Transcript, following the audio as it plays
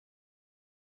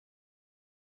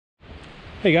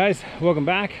Hey guys, welcome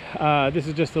back. This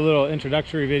is just a little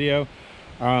introductory video.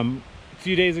 A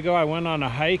few days ago I went on a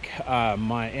hike,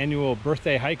 my annual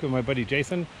birthday hike with my buddy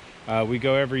Jason. We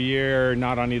go every year,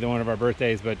 not on either one of our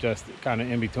birthdays, but just kind of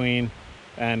in between,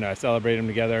 and celebrate them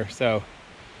together. So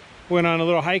went on a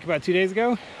little hike about 2 days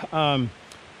ago.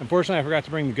 Unfortunately I forgot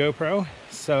to bring the GoPro,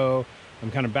 so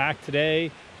I'm kind of back today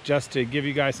just to give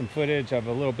you guys some footage of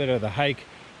a little bit of the hike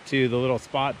to the little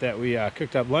spot that we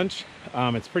cooked up lunch.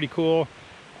 It's pretty cool.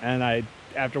 And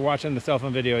after watching the cell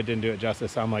phone video, it didn't do it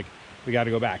justice. So I'm like, we got to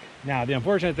go back. Now, the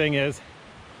unfortunate thing is,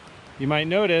 you might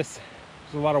notice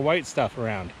there's a lot of white stuff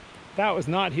around. That was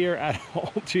not here at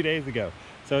all 2 days ago.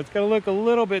 So it's going to look a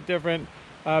little bit different.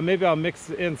 Maybe I'll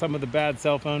mix in some of the bad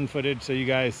cell phone footage so you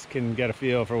guys can get a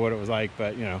feel for what it was like.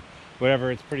 But, you know, whatever,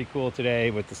 it's pretty cool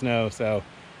today with the snow. So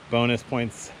bonus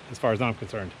points as far as I'm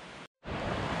concerned.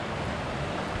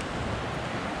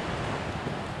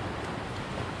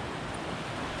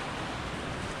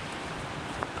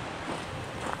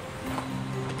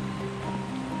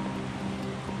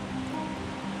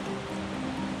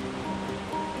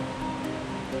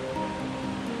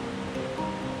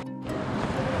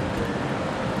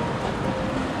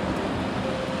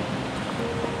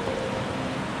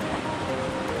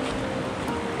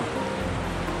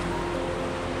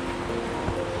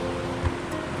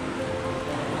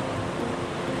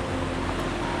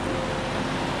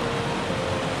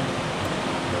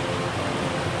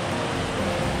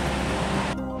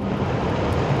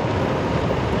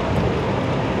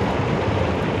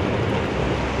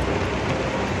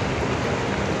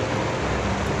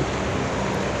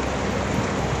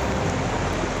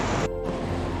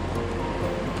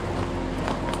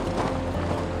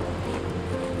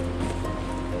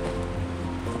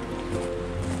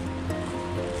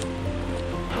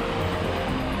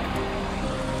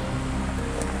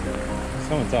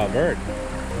 Someone saw a bird.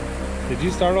 Did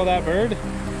you startle that bird?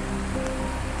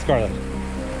 Scarlet.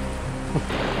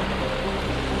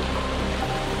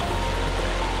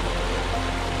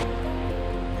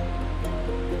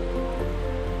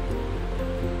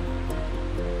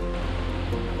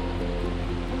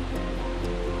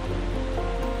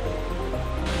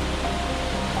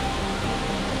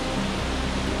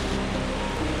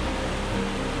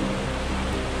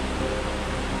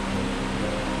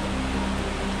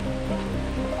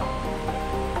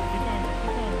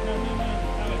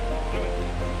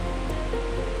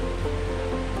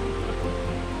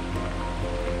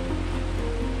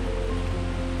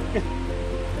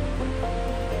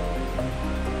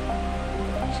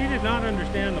 She did not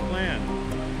understand the plan.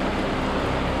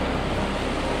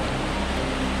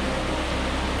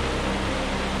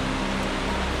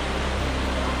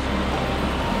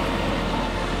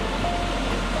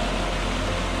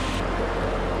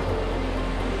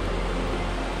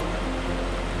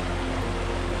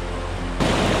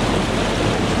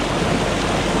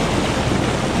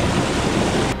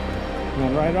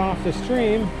 And right off the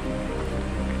stream,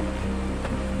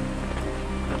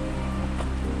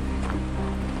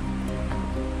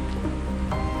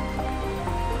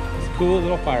 cool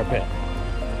little fire pit.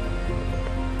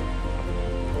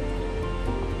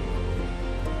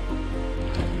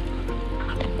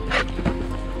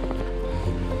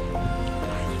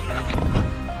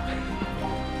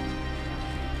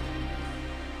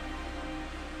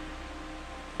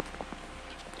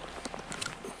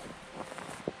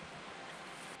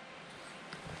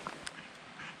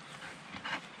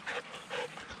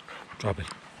 Drop it.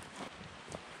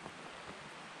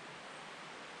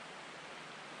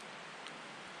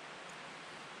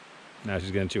 Now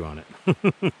she's gonna chew on it.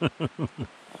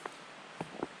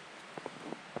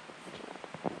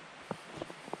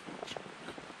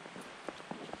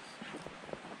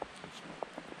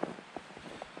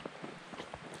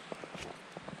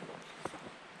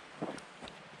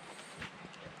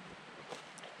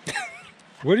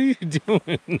 What are you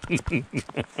doing?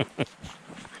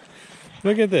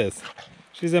 Look at this.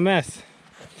 She's a mess.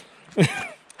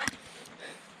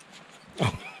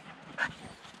 Oh.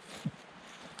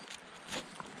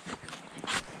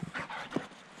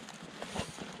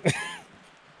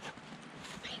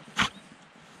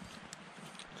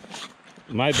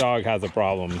 My dog has a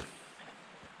problem.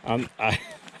 I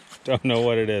don't know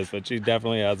what it is, but she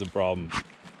definitely has a problem.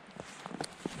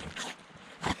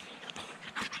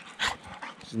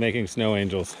 She's making snow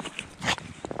angels.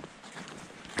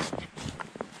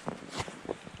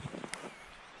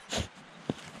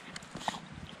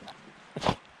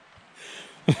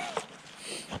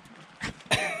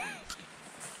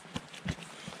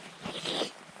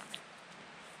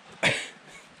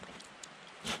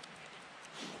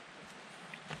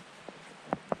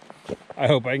 I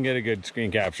hope I can get a good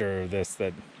screen capture of this.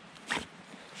 That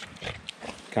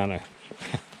kind of,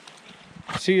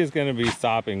 she is going to be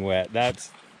sopping wet.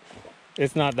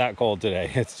 It's not that cold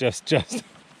today. It's just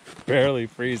barely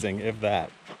freezing, if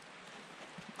that.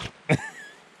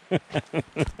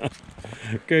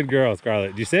 Good girl,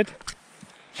 Scarlett. Do you sit?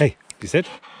 Hey, do you sit?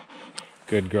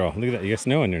 Good girl. Look at that. You got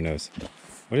snow on your nose.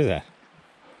 What is that?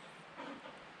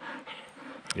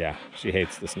 Yeah, she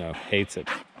hates the snow. Hates it.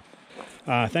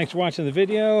 Thanks for watching the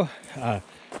video.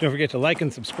 Don't forget to like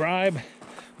and subscribe.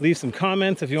 Leave some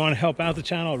comments if you want to help out the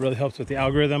channel. It really helps with the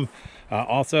algorithm.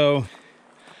 Also,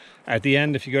 at the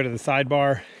end, if you go to the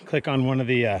sidebar, click on one of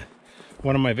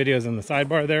my videos in the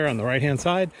sidebar there on the right hand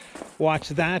side. Watch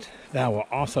that. That will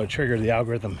also trigger the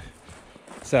algorithm.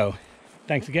 So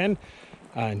thanks again.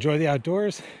 Enjoy the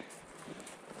outdoors.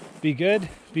 Be good.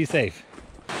 Be safe.